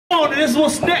This is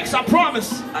what's next, I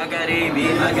promise. I got it, I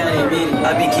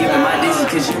be keeping my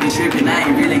distance cause you be tripping. I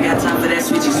ain't really got time for that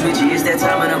switchy. It's that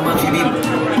time of the month you be.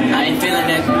 I ain't feeling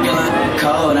that girl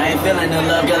cold. I ain't feeling the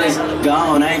love girl is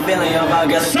gone. I ain't feeling your vibe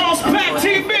girl is Sauxepaxk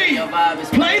TV.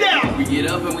 Play down. We get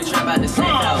up and we trap out the same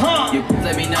house. You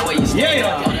let me know where you stay.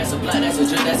 Yeah. That's a plot, that's a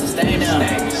drip, that's a stay now.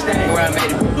 Where I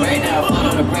made it right now. Flood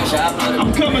on the pressure,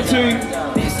 I'm coming to you.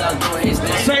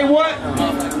 Say what?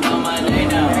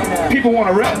 People want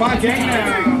to rap my game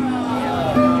now.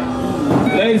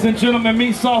 Ladies and gentlemen,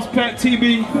 meet Sauxepaxk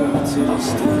TV.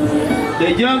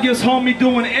 The youngest homie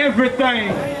doing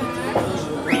everything.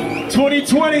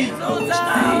 2020.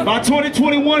 By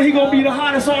 2021, he gonna be the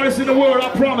hottest artist in the world, I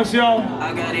promise y'all.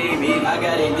 I got it,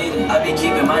 I be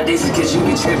keeping my distance cause you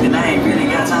be tripping. I ain't really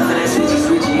got time for that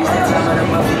switchy. It's that time of the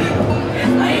month.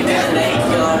 I ain't feeling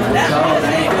that cold. I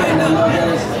ain't feeling the love that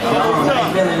is gone. I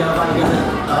ain't feeling your vibe.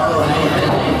 Oh, I ain't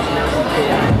feeling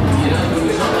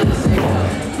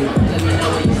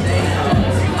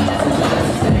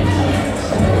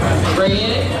bring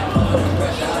it.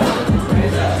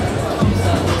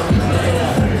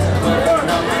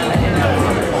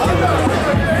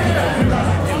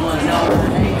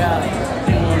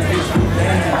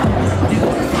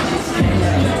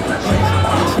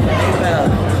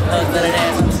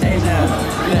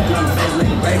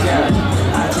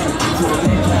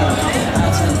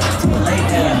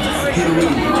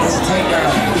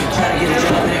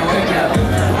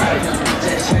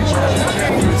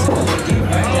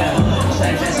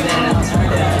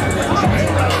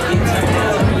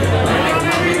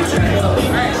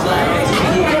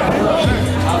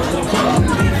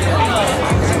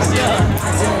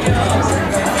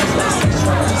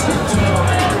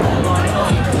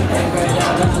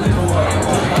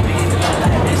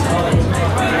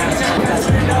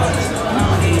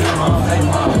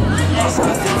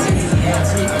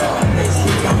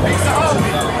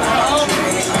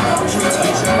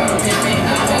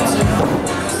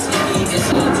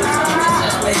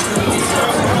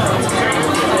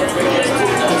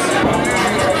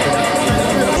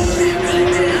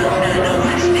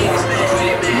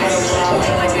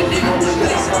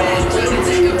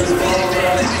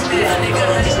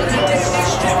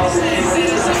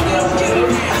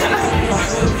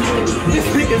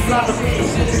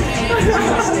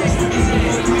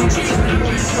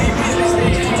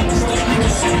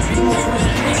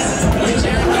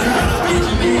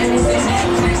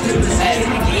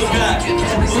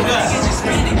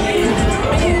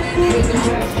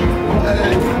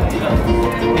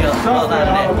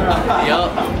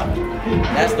 Yup,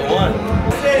 that's the one.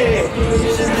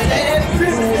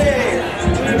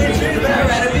 I'd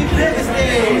rather be business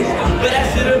days, but I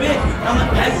should have been.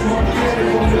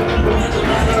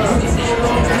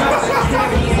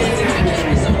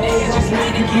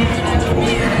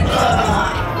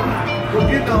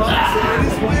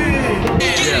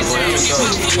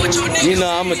 You know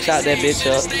I'ma chop that bitch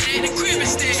up.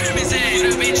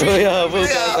 Oh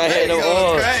yeah, I had no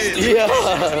arms. Yeah.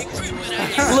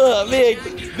 Look,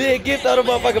 big gift on the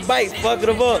motherfucking bikes, fucking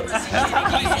them up.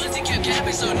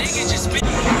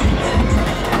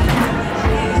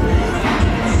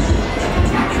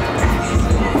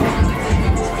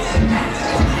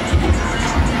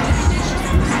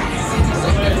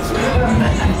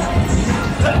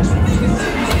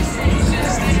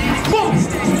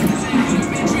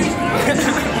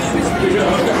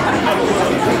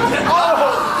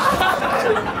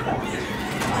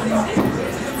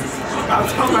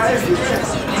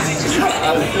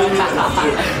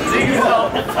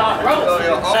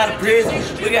 Out of prison,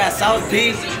 we got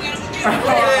Sauxepaxk.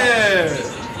 Yeah.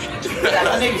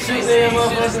 That nigga shoot them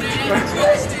motherfuckers.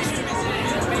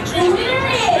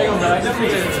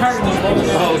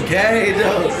 Okay,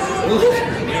 though.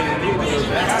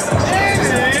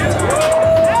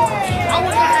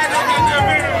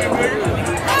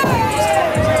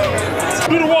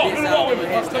 Do the walk with me.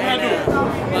 That's what I do.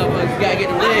 Motherfucker, you gotta get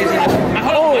the legs in there.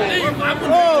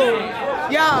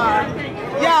 Yeah.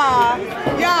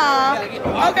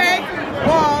 Okay.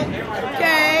 Walk.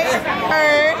 Okay.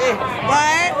 Hurt.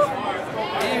 What?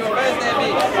 You reverse that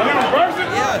bitch. You reverse it?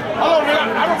 Yeah. Hold on, nigga.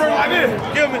 I reverse like this.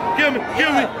 Give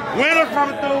me. Winner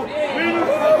coming through. Winner.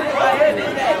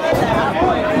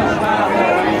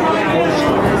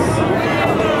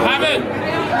 Have it.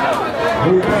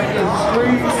 We back in the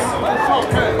streets.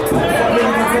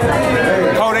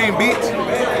 Codeine bitch.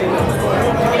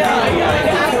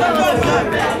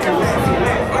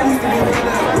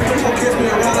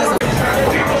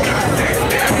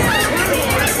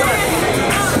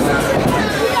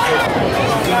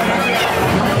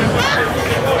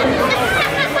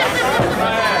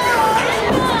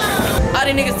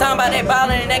 these niggas talking about that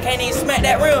ballin' and they can't even smack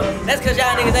that rim. That's cause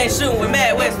y'all niggas ain't shooting with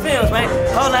Mad West films, man.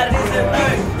 Whole lot of these things.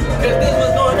 Cause this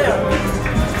was going down.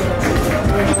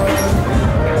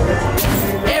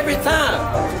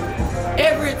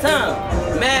 Every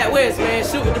time, Mad West, man,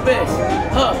 shoot with the best.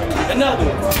 Another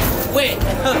one. Wet.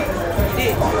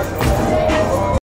 Yeah.